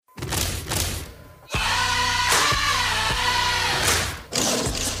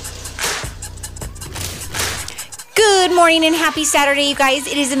morning and happy Saturday, you guys.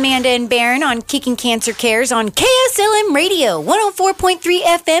 It is Amanda and Baron on Kicking Cancer Cares on KSLM Radio, 104.3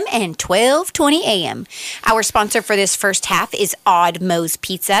 FM and 1220 AM. Our sponsor for this first half is Odd Moe's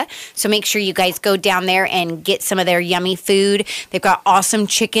Pizza. So make sure you guys go down there and get some of their yummy food. They've got awesome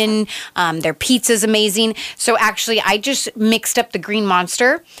chicken. Their pizza's amazing. So actually, I just mixed up the Green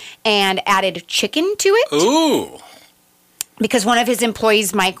Monster and added chicken to it. Ooh. Because one of his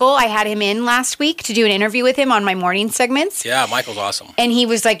employees, Michael, I had him in last week to do an interview with him on my morning segments. Yeah, Michael's awesome. And he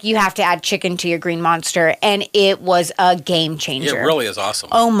was like, you have to add chicken to your Green Monster. And it was a game changer. It really is awesome.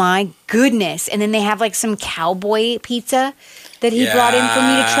 Oh, my goodness. And then they have like some cowboy pizza that he brought in for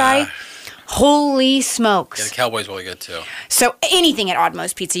me to try. Holy smokes. Yeah, the cowboy's really good, too. So anything at Odd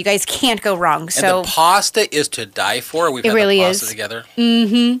Moe's Pizza, you guys can't go wrong. So and the pasta is to die for. We've had really the pasta is. Together.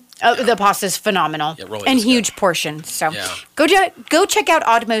 Mm-hmm. Oh, the pasta's phenomenal. It really and is huge good. portions. So go check out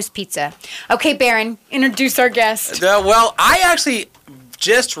Odd Moe's Pizza. Okay, Baron, introduce our guest. Well, I actually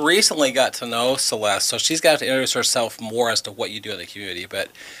just recently got to know Celeste, so she's got to introduce herself more as to what you do in the community. But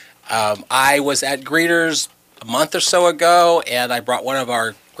I was at Greeters a month or so ago, and I brought one of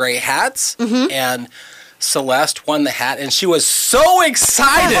our gray hats, and Celeste won the hat, and she was so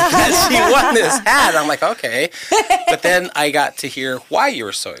excited that she won this hat. I'm like, okay. But then I got to hear why you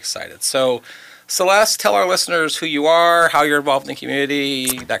were so excited. So, Celeste, tell our listeners who you are, how you're involved in the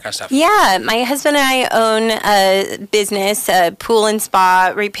community, that kind of stuff. Yeah, my husband and I own a business, a pool and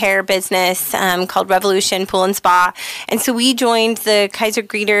spa repair business called Revolution Pool and Spa. And so we joined the Kaiser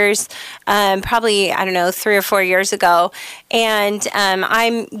Greeters probably, 3 or 4 years ago. And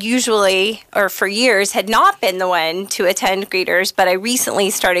I'm usually, or for years, had not been the one to attend Greeters, but I recently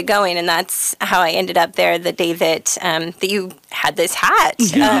started going, and that's how I ended up there the day that you had this hat.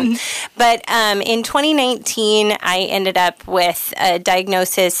 But in 2019, I ended up with a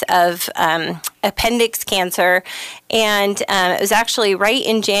diagnosis of appendix cancer, and it was actually right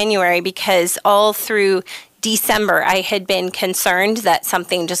in January because all through December, I had been concerned that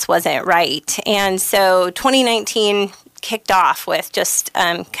something just wasn't right. And so 2019 kicked off with just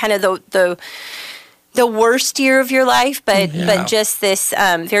kind of the worst year of your life, but just this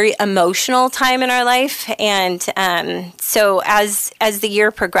very emotional time in our life. And so as the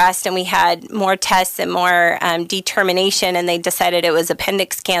year progressed and we had more tests and more determination, and they decided it was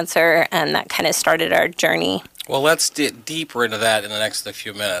appendix cancer, and that kind of started our journey. Well, let's get deeper into that in the next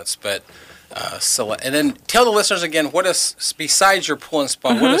few minutes. But and then tell the listeners again, what is, besides your pool and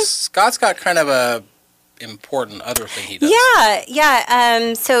spa, what is, Scott's got kind of a important other thing he does.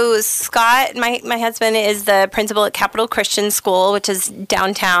 So Scott, my husband, is the principal at Capital Christian School, which is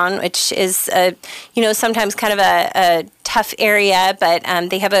downtown, which is sometimes kind of a tough area, but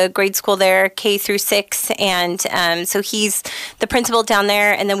they have a grade school there, K through 6, and so he's the principal down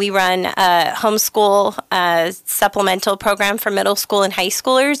there. And then we run a homeschool supplemental program for middle school and high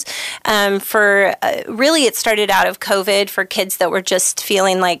schoolers. Really, it started out of COVID for kids that were just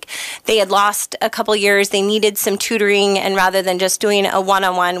feeling like they had lost a couple years. They needed some tutoring, and rather than just doing a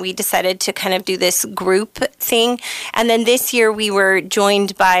one-on-one, we decided to kind of do this group thing. And then this year we were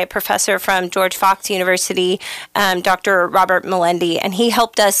joined by a professor from George Fox University, Dr. Robert Melendi, and he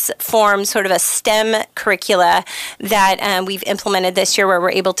helped us form sort of a STEM curricula that we've implemented this year, where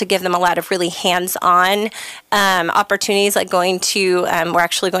we're able to give them a lot of really hands-on opportunities, like we're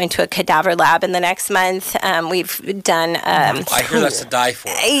actually going to a cadaver lab in the next month. We've done... I hear that's to die for.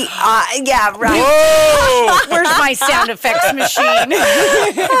 Yeah, right. Whoa! Where's my sound effects machine?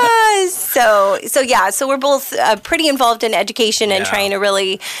 So we're both pretty involved in education and trying to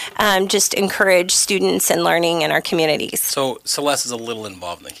really just encourage students and learning in our communities. So Celeste is a little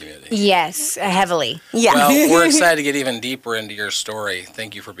involved in the community. Yes, heavily. Yeah. Well, we're excited to get even deeper into your story.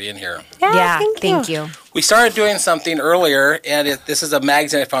 Thank you for being here. Yeah, thank you. We started doing something earlier, and this is a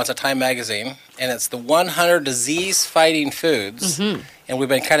magazine I found. It's a Time magazine, and it's the 100 disease-fighting foods. And we've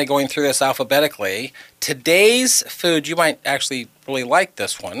been kind of going through this alphabetically. Today's food, you might actually really like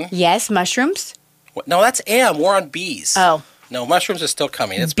this one. Yes, mushrooms? No, that's M. We're on B's. Oh. No, mushrooms is still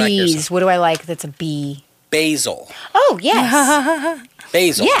coming. It's Bees. back here. What do I like that's a bee? Basil. Oh, yes.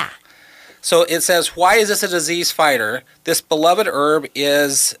 Basil. Yeah. So it says, why is this a disease fighter? This beloved herb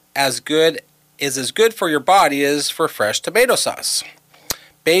is as good for your body as for fresh tomato sauce.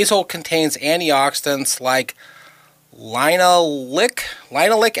 Basil contains antioxidants like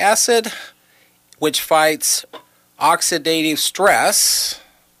linoleic acid, which fights oxidative stress,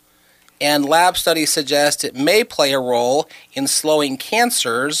 and lab studies suggest it may play a role in slowing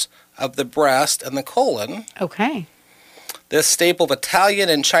cancers of the breast and the colon. Okay. This staple of Italian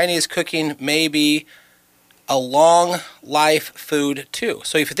and Chinese cooking may be a long life food too.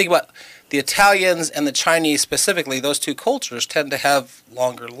 So if you think about the Italians and the Chinese specifically, those two cultures tend to have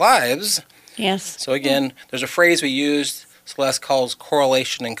longer lives. Yes. So again, there's a phrase we used, Celeste calls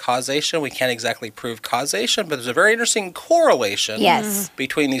correlation and causation. We can't exactly prove causation, but there's a very interesting correlation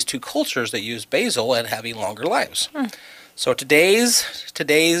between these two cultures that use basil and having longer lives. So today's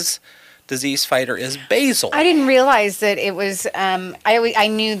disease fighter is basil. I didn't realize that it was. I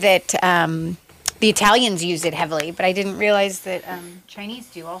knew that the Italians use it heavily, but I didn't realize that Chinese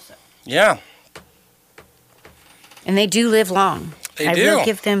do also. Yeah. And they do live long. They do. I will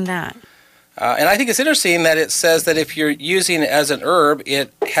give them that. And I think it's interesting that it says that if you're using it as an herb,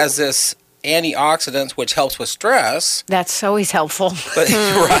 it has this antioxidants which helps with stress. That's always helpful. But,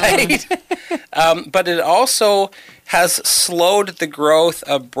 right? But it also has slowed the growth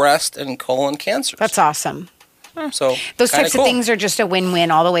of breast and colon cancers. That's awesome. So those types of things are just a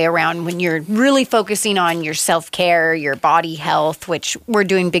win-win all the way around when you're really focusing on your self-care, your body health, which we're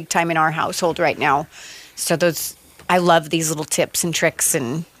doing big time in our household right now. So I love these little tips and tricks.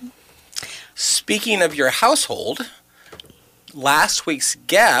 And speaking of your household, last week's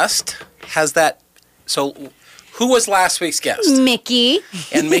guest has that. So who was last week's guest? Mickey.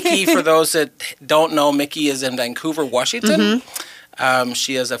 And Mickey, for those that don't know, Mickey is in Vancouver, Washington.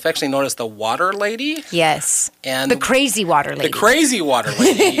 She is affectionately known as the Water Lady. Yes. And the Crazy Water Lady. The Crazy Water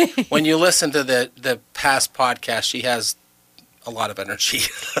Lady. When you listen to the past podcast, she has a lot of energy.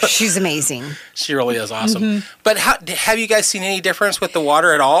 She's amazing. She really is awesome. But have you guys seen any difference with the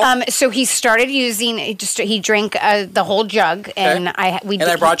water at all? So he started using he drank the whole jug, and I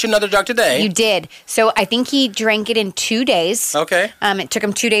brought you another jug today. You did. So I think he drank it in 2 days. Okay. It took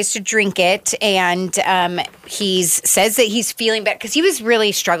him 2 days to drink it, and he says that he's feeling better because he was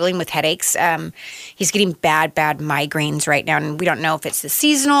really struggling with headaches. He's getting bad migraines right now, and we don't know if it's the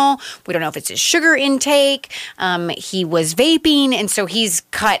seasonal. We don't know if it's his sugar intake. He was vaping. And so he's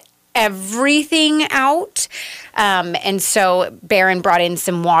cut everything out. And so Barron brought in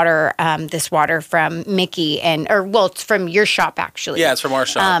some water, this water from Mickey it's from your shop actually. Yeah, it's from our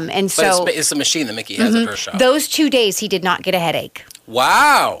shop. But it's the machine that Mickey has at her shop. Those 2 days he did not get a headache.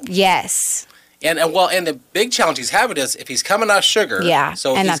 Wow. Yes. And the big challenge he's having is if he's coming off sugar. Yeah,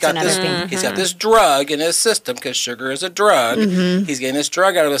 So and he's got that's another thing. He's got this drug in his system because sugar is a drug. He's getting this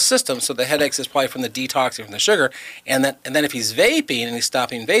drug out of his system, so the headaches is probably from the detoxing from the sugar. And then if he's vaping and he's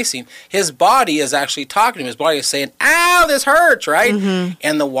stopping vaping, his body is actually talking to him. His body is saying, "Ow, this hurts," right?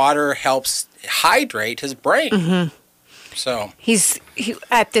 And the water helps hydrate his brain. So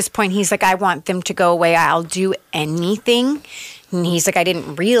at this point, he's like, "I want them to go away. I'll do anything." And he's like, I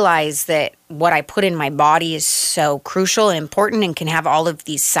didn't realize that what I put in my body is so crucial and important and can have all of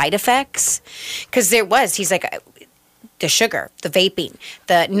these side effects. Because he's like, the sugar, the vaping,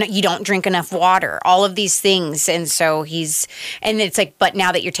 you don't drink enough water, all of these things. And so and it's like, but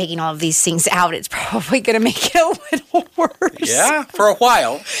now that you're taking all of these things out, it's probably going to make it a little worse. Yeah, for a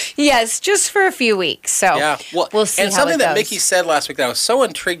while. Yes, just for a few weeks. So yeah, we'll see how it goes. And something that Mickey said last week that I was so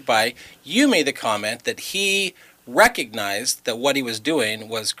intrigued by, you made the comment that he recognized that what he was doing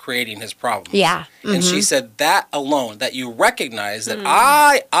was creating his problem. Yeah. And she said that alone, that you recognize that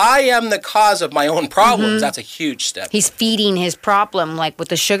I am the cause of my own problems, that's a huge step. He's feeding his problem, like with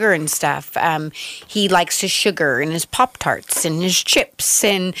the sugar and stuff. He likes his sugar and his Pop-Tarts and his chips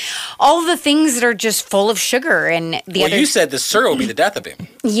and all the things that are just full of sugar. And you said the sugar will be the death of him.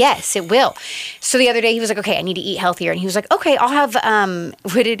 Yes, it will. So the other day he was like, okay, I need to eat healthier. And he was like, okay, I'll have,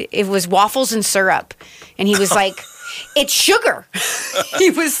 it was waffles and syrup. And he was like, it's sugar.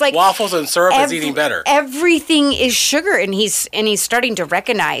 He was like, waffles and syrup is eating better. Everything is sugar. And he's starting to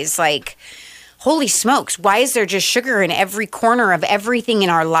recognize, like, holy smokes, why is there just sugar in every corner of everything in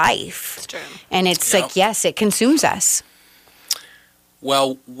our life? It's true. And it's like, yes, it consumes us.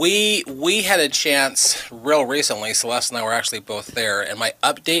 Well, we had a chance real recently. Celeste and I were actually both there. And my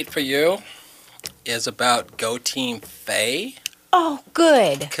update for you is about Go Team Faye. Oh,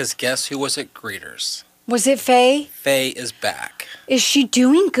 good. Because guess who was at Greeters? Was it Faye? Faye is back. Is she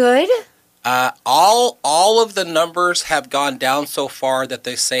doing good? All of the numbers have gone down so far that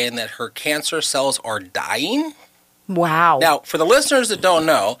they're saying that her cancer cells are dying. Wow. Now, for the listeners that don't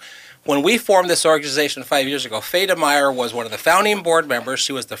know, when we formed this organization 5 years ago, Faye DeMeyer was one of the founding board members.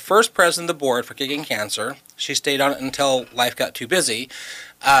 She was the first president of the board for Kicking Cancer. She stayed on it until life got too busy.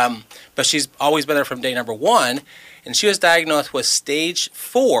 But she's always been there from day number one. And she was diagnosed with stage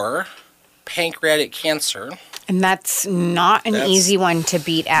 4 pancreatic cancer. And that's not an easy one to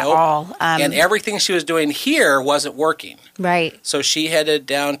beat at all. And everything she was doing here wasn't working. Right. So she headed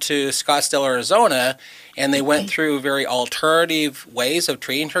down to Scottsdale, Arizona, and they went through very alternative ways of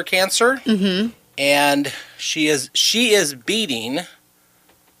treating her cancer. Mm-hmm. And she is beating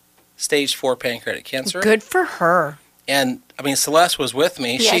stage 4 pancreatic cancer. Good for her. And, I mean, Celeste was with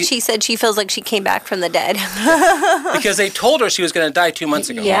me. Yeah, she said she feels like she came back from the dead. Because they told her she was going to die 2 months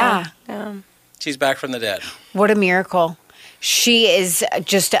ago. Yeah. She's back from the dead. What a miracle. She is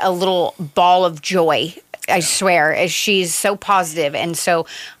just a little ball of joy, I swear, as she's so positive. And so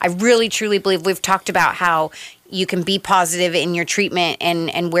I really, truly believe we've talked about how you can be positive in your treatment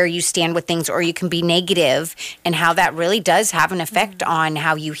and where you stand with things, or you can be negative, and how that really does have an effect on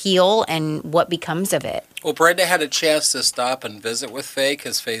how you heal and what becomes of it. Well, Brenda had a chance to stop and visit with Faye,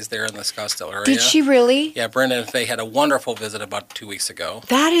 because Faye's there in the Scottsdale area. Did she really? Yeah, Brenda and Faye had a wonderful visit about 2 weeks ago.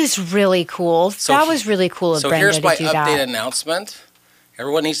 That is really cool. That was really cool of Brenda to do that. So here's my update announcement.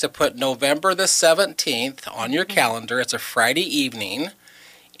 Everyone needs to put November the 17th on your calendar. It's a Friday evening.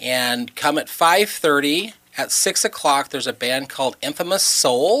 And come at 5:30. At 6 o'clock, there's a band called Infamous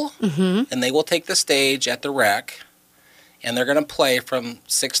Soul. And they will take the stage at the Rec. And they're going to play from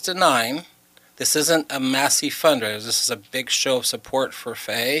 6 to 9. This isn't a massive fundraiser. This is a big show of support for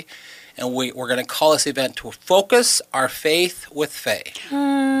Faye. And we're going to call this event to Focus Our Faith with Faye.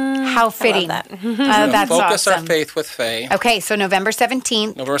 How fitting. I love that. That's Focus awesome. Our Faith with Faye. Okay, so November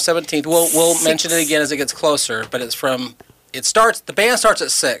 17th. November 17th. We'll mention it again as it gets closer, but it's from... The band starts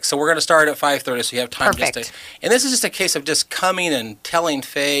at 6, so we're going to start at 5:30, so you have time Perfect. just to... And this is just a case of just coming and telling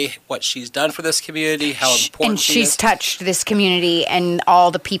Faye what she's done for this community, how important And she she's is. touched this community and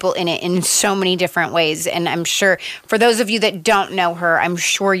all the people in it in so many different ways. And I'm sure, for those of you that don't know her, I'm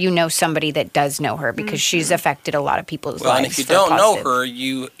sure you know somebody that does know her, because she's affected a lot of people's Well, lives. and if you for don't know positive. her,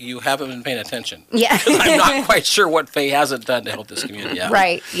 you haven't been paying attention. Yeah. I'm not quite sure what Faye hasn't done to help this community out.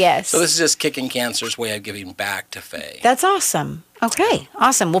 Right, yes. So this is just Kicking Cancer's way of giving back to Faye. That's awesome. Okay,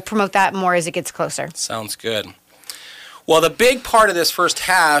 awesome. We'll promote that more as it gets closer. Sounds good. Well, the big part of this first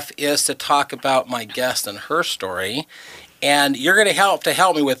half is to talk about my guest and her story. And you're going to help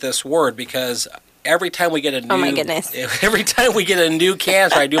me with this word, because every time we get a new... Oh, my goodness. Every time we get a new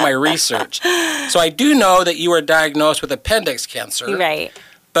cancer, I do my research. So I do know that you were diagnosed with appendix cancer. Right.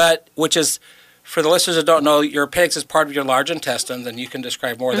 But, which is, for the listeners that don't know, your appendix is part of your large intestines, and you can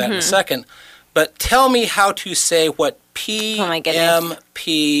describe more of that in a second. But tell me how to say what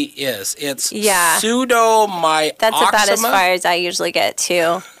PMP is. It's pseudomyoxoma. That's about as far as I usually get,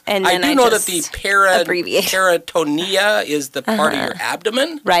 too. And then I do know that the peritonia is the part of your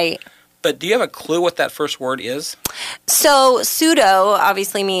abdomen. Right. But do you have a clue what that first word is? So pseudo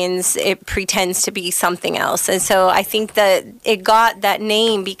obviously means it pretends to be something else. And so I think that it got that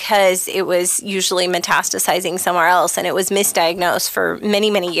name because it was usually metastasizing somewhere else, and it was misdiagnosed for many,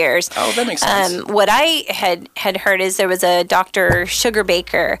 many years. Oh, that makes sense. What I had heard is there was a Dr. Sugar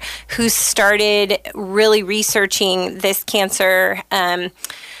Baker who started really researching this cancer.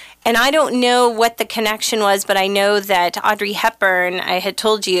 And I don't know what the connection was, but I know that Audrey Hepburn, I had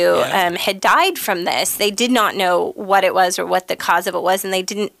told you, had died from this. They did not know what it was or what the cause of it was, and they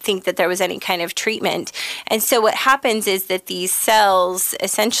didn't think that there was any kind of treatment. And so what happens is that these cells,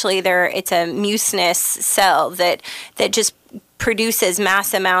 essentially, it's a mucinous cell that just produces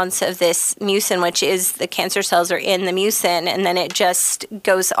mass amounts of this mucin, which is the cancer cells are in the mucin, and then it just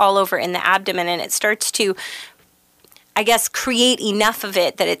goes all over in the abdomen, and it starts to, I guess, create enough of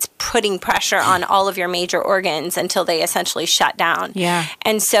it that it's putting pressure on all of your major organs until they essentially shut down. Yeah.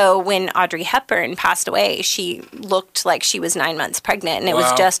 And so when Audrey Hepburn passed away, she looked like she was 9 months pregnant, and it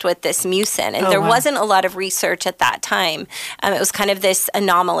was just with this mucin. And there wasn't a lot of research at that time. It was kind of this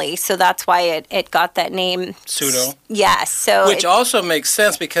anomaly, so that's why it got that name. Pseudo. Yes. So Which also makes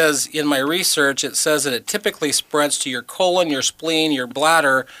sense, because in my research it says that it typically spreads to your colon, your spleen, your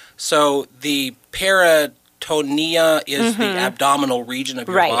bladder. So the peritonia is the abdominal region of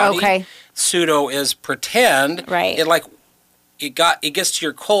your body. Okay. Pseudo is pretend. Right. It gets to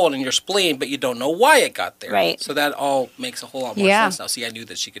your colon and your spleen, but you don't know why it got there. Right. So that all makes a whole lot more sense now. See, I knew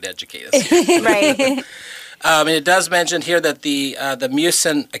that she could educate us. right. And it does mention here that the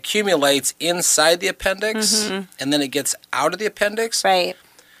mucin accumulates inside the appendix, and then it gets out of the appendix. Right.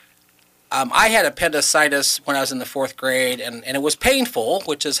 I had appendicitis when I was in the 4th grade, and it was painful,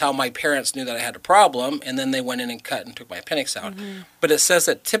 which is how my parents knew that I had a problem, and then they went in and cut and took my appendix out. But it says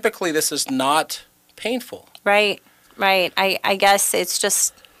that typically this is not painful. Right. I guess it's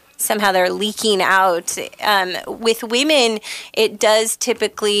just somehow they're leaking out. With women, it does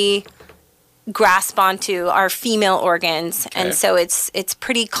typically grasp onto our female organs, and so it's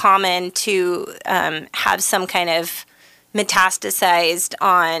pretty common to have some kind of metastasized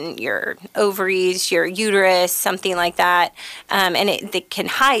on your ovaries, your uterus, something like that, and it can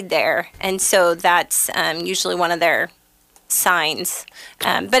hide there. And so that's usually one of their signs.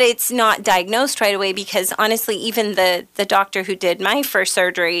 But it's not diagnosed right away because honestly, even the doctor who did my first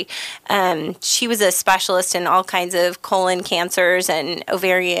surgery, she was a specialist in all kinds of colon cancers and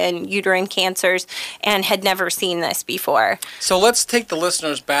ovarian, uterine cancers, and had never seen this before. So let's take the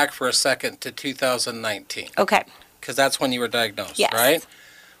listeners back for a second to 2019. Okay. Because that's when you were diagnosed, Yes. right?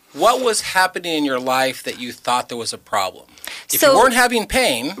 What was happening in your life that you thought there was a problem? If So- you weren't having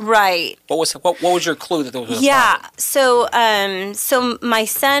pain, Right. what was your clue that there was a Yeah. problem? So my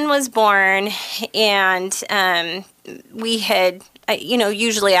son was born, and we had,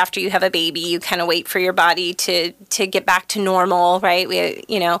 usually after you have a baby, you kind of wait for your body to get back to normal, right?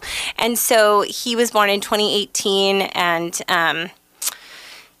 And so he was born in 2018, and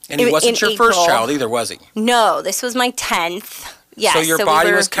He wasn't your first April. child either, was he? No, this was my 10th. Yes, So your we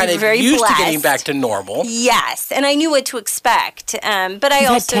body were was kind of very used to getting blessed. back to normal. Yes, and I knew what to expect. But I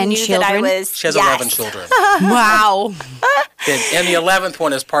had also 10 knew that I children? was. She has yes. 11 children. Wow. And the 11th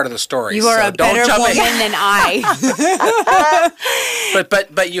one is part of the story. You are so a don't better jump woman in. than I.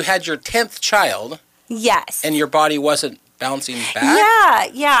 But you had your 10th child, Yes. and your body wasn't bouncing back?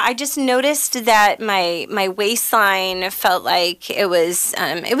 Yeah. I just noticed that my waistline felt like it was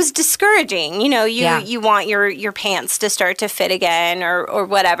discouraging. You want your pants to start to fit again or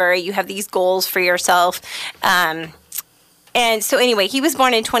whatever. You have these goals for yourself. And so anyway, he was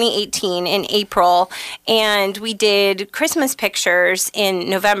born in 2018 in April, and we did Christmas pictures in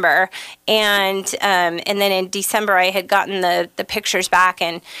November, and then in December I had gotten the pictures back,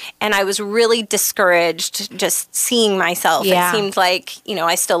 and I was really discouraged just seeing myself. Yeah. It seemed like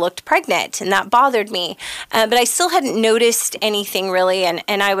I still looked pregnant, and that bothered me, but I still hadn't noticed anything really, and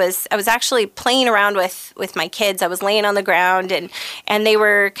I was actually playing around with my kids. I was laying on the ground, and they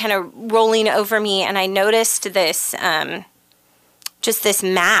were kind of rolling over me, and I noticed this. Just this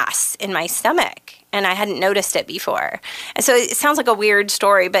mass in my stomach, and I hadn't noticed it before. And so it sounds like a weird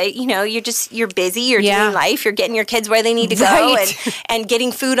story, but you're busy, you're doing life, you're getting your kids where they need to go, Right. and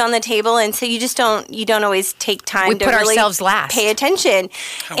getting food on the table, and so you don't always take time We to put really ourselves last. pay attention.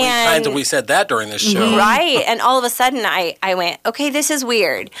 How many times have we said that during this show? Right, and all of a sudden I went, okay, this is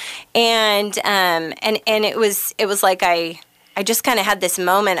weird, and it was like I just kind of had this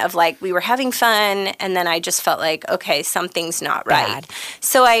moment of like we were having fun, and then I just felt like, okay, something's not right. Bad.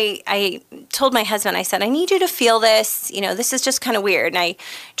 So I told my husband, I said, I need you to feel this. This is just kind of weird. And I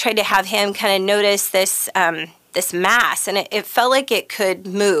tried to have him kind of notice this mass, and it felt like it could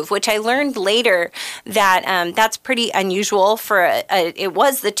move, which I learned later that that's pretty unusual for it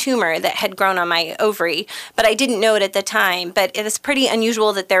was the tumor that had grown on my ovary, but I didn't know it at the time. But it is pretty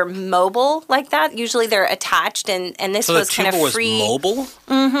unusual that they're mobile like that. Usually they're attached, and this So was the kind tumor of free. was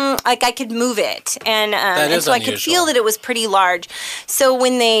mobile? Like I could move it, and is so I could unusual. feel that it was pretty large. So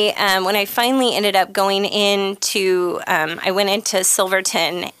when when I finally ended up going into, I went into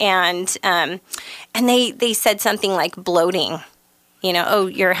Silverton, and they said something like bloating. Oh,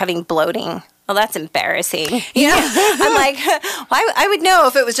 you're having bloating. Well, that's embarrassing. I'm like, well, I would know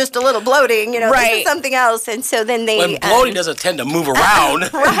if it was just a little bloating. This Right. is something else. And so then they When bloating doesn't tend to move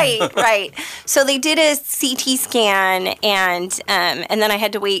around. right. So they did a CT scan, and then I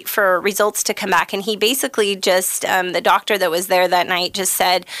had to wait for results to come back. And he basically just, the doctor that was there that night just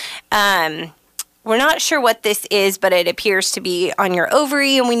said, we're not sure what this is, but it appears to be on your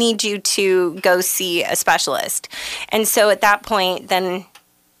ovary, and we need you to go see a specialist. And so at that point, then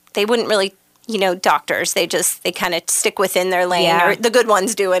they wouldn't really, doctors, they kind of stick within their lane, Yeah. or the good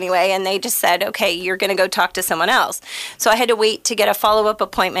ones do anyway, and they just said, okay, you're going to go talk to someone else. So I had to wait to get a follow-up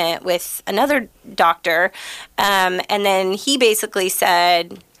appointment with another doctor, and then he basically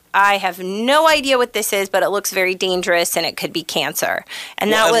said, I have no idea what this is, but it looks very dangerous, and it could be cancer. And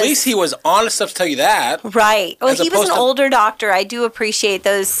Well, that was at least he was honest enough to tell you that. right. Well, As he was opposed an to- older doctor. I do appreciate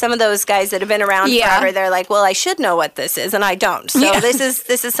those. Some of those guys that have been around Yeah. forever. They're like, well, I should know what this is, and I don't. So Yeah. this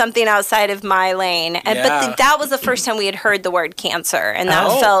is something outside of my lane. And, Yeah. But that was the first time we had heard the word cancer, and that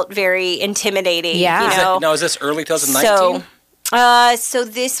Oh. felt very intimidating. Yeah. Now, is this early 2019? So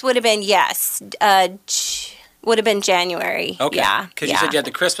this would have been would have been January. Okay. Yeah. Because you said you had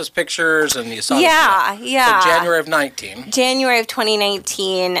the Christmas pictures and you saw Yeah, the yeah. So January of 19. January of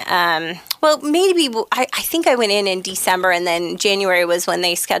 2019. Well, maybe I think I went in December, and then January was when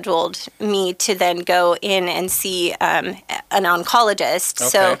they scheduled me to then go in and see an oncologist. Okay.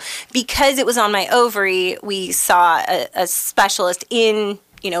 So because it was on my ovary, we saw a specialist in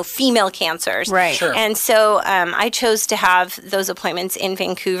female cancers. Right. Sure. And so I chose to have those appointments in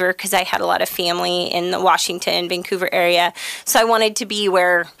Vancouver because I had a lot of family in the Washington, Vancouver area. So I wanted to be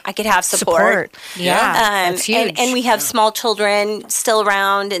where I could have support. Yeah. That's huge. And we have small children still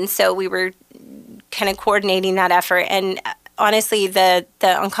around, and so we were kind of coordinating that effort. And honestly, the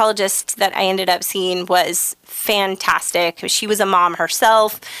oncologist that I ended up seeing was fantastic. She was a mom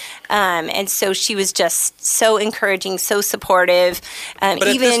herself, and so she was just so encouraging, so supportive. But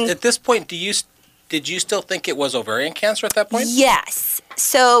at this point, did you still think it was ovarian cancer at that point? Yes.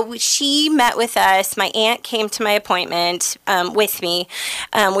 So she met with us. My aunt came to my appointment with me,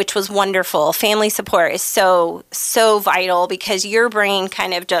 which was wonderful. Family support is so vital because your brain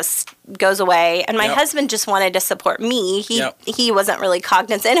kind of just goes away. And my husband just wanted to support me. He wasn't really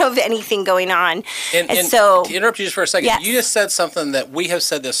cognizant of anything going on. And so, to interrupt you just for a second, yes. You just said something that we have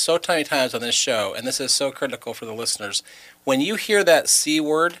said this so many times on this show, and this is so critical for the listeners. When you hear that C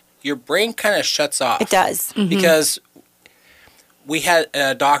word, your brain kind of shuts off. It does. Mm-hmm. Because we had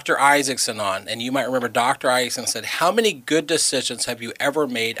Dr. Isaacson on, and you might remember Dr. Isaacson said, how many good decisions have you ever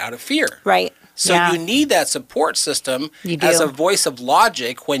made out of fear? Right. So you need that support system as a voice of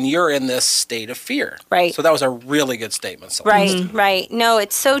logic when you're in this state of fear. Right. So that was a really good statement. Celeste. Right, right. No,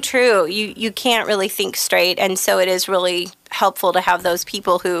 it's so true. You can't really think straight, and so it is really helpful to have those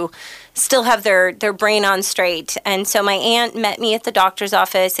people who still have their brain on straight. And so my aunt met me at the doctor's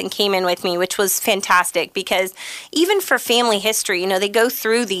office and came in with me, which was fantastic because even for family history, they go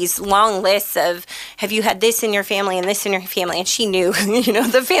through these long lists of, have you had this in your family and this in your family? And she knew,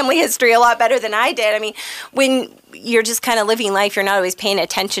 the family history a lot better than I did. I mean, when you're just kind of living life, you're not always paying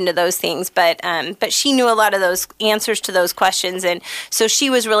attention to those things, but she knew a lot of those answers to those questions. And so she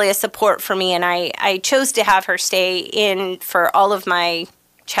was really a support for me. And I chose to have her stay in for all of my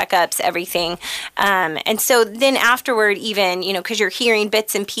checkups, everything. And so then afterward, even, because you're hearing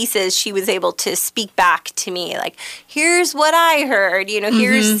bits and pieces, she was able to speak back to me like, here's what I heard,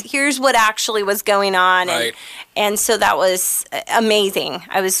 here's what actually was going on. Right. And so that was amazing.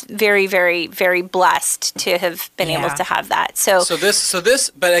 I was very, very, very blessed to have been able to have that. So this,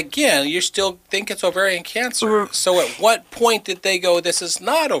 but again, you still think it's ovarian cancer. So at what point did they go, this is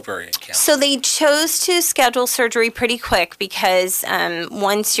not ovarian cancer? So they chose to schedule surgery pretty quick because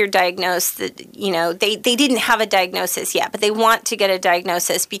once you're diagnosed, they didn't have a diagnosis yet, but they want to get a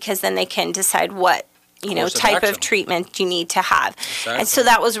diagnosis because then they can decide what type of treatment you need to have. Exactly. And so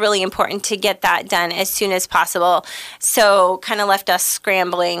that was really important to get that done as soon as possible. So kind of left us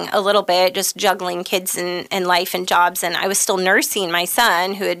scrambling a little bit, just juggling kids and life and jobs. And I was still nursing my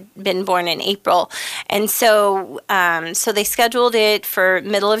son who had been born in April. And so they scheduled it for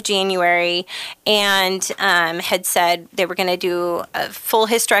middle of January and had said they were going to do a full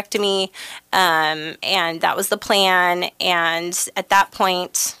hysterectomy. And that was the plan. And at that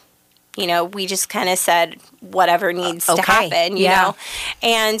point, we just kind of said whatever needs to happen, you know.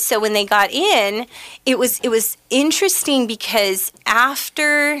 And so when they got in, it was interesting because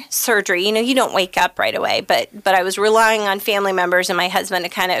after surgery, you don't wake up right away, but I was relying on family members and my husband to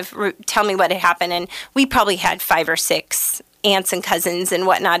kind of tell me what had happened, and we probably had 5 or 6 aunts and cousins and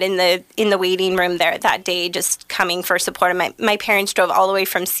whatnot in the waiting room there that day, just coming for support. And my parents drove all the way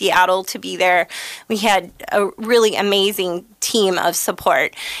from Seattle to be there. We had a really amazing team of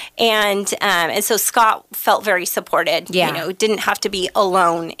support, and so Scott felt very supported. Didn't have to be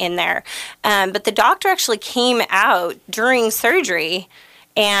alone in there. But the doctor actually came out during surgery,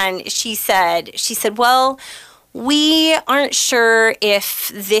 and she said, well, we aren't sure if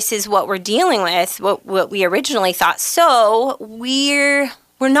this is what we're dealing with, what we originally thought. So we're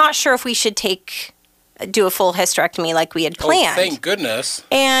not sure if we should do a full hysterectomy like we had planned. Oh, thank goodness.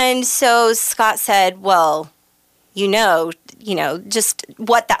 And so Scott said, well, just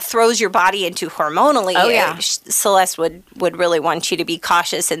what that throws your body into hormonally. Oh, yeah. Celeste would really want you to be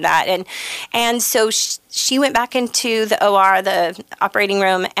cautious in that. And so she went back into the OR, the operating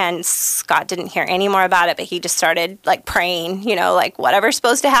room, and Scott didn't hear any more about it, but he just started praying, whatever's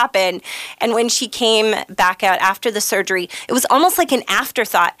supposed to happen. And when she came back out after the surgery, it was almost like an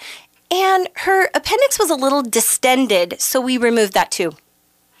afterthought. And her appendix was a little distended, so we removed that too.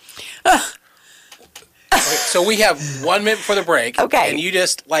 Okay, so we have 1 minute before the break. Okay. And you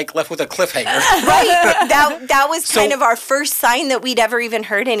just left with a cliffhanger. Right. That was kind of our first sign that we'd ever even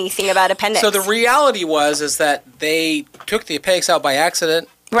heard anything about appendix. So the reality is that they took the appendix out by accident.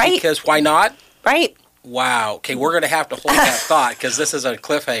 Right. Because why not? Right. Wow. Okay, we're going to have to hold that thought because this is a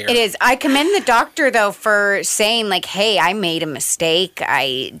cliffhanger. It is. I commend the doctor, though, for saying, hey, I made a mistake.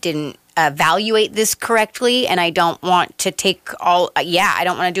 I didn't evaluate this correctly, and I don't want to I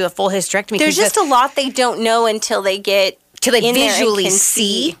don't want to do a full hysterectomy. There's just a lot they don't know until they get visually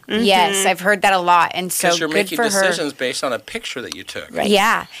see. Mm-hmm. Yes, I've heard that a lot, and so you're making decisions based on a picture that you took. Right.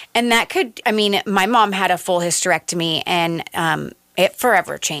 Yeah, and that could. My mom had a full hysterectomy, and it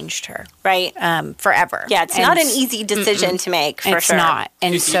forever changed her. Right. Forever. Yeah, it's not an easy decision to make, for it's sure.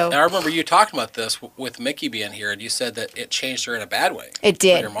 It's not. And I remember you talking about this with Mickey being here, and you said that it changed her in a bad way. It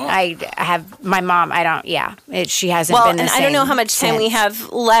did. Your mom. I have my mom. She hasn't been the same. I don't know how much time we have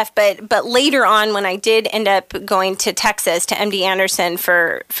left, but later on, when I did end up going to Texas to MD Anderson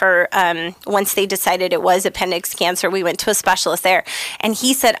for once they decided it was appendix cancer, we went to a specialist there, and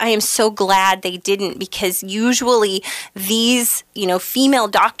he said, "I am so glad they didn't, because usually these female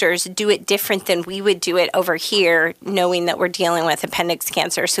doctors do it different than we would do it over here, knowing that we're dealing with appendix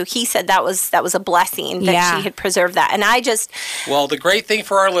cancer." So he said that was a blessing that she had preserved that. And I just... Well, the great thing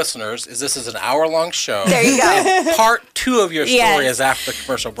for our listeners is this is an hour-long show. There you go. And part 2 of your story is after the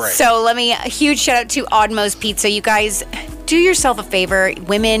commercial break. So a huge shout out to Oddmo's Pizza. You guys, do yourself a favor.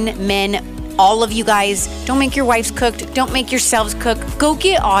 Women, men, all of you guys, don't make your wives cooked. Don't make yourselves cook. Go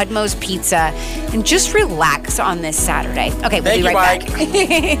get Oddmo's Pizza and just relax on this Saturday. Okay, we'll be right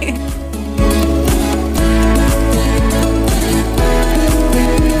back.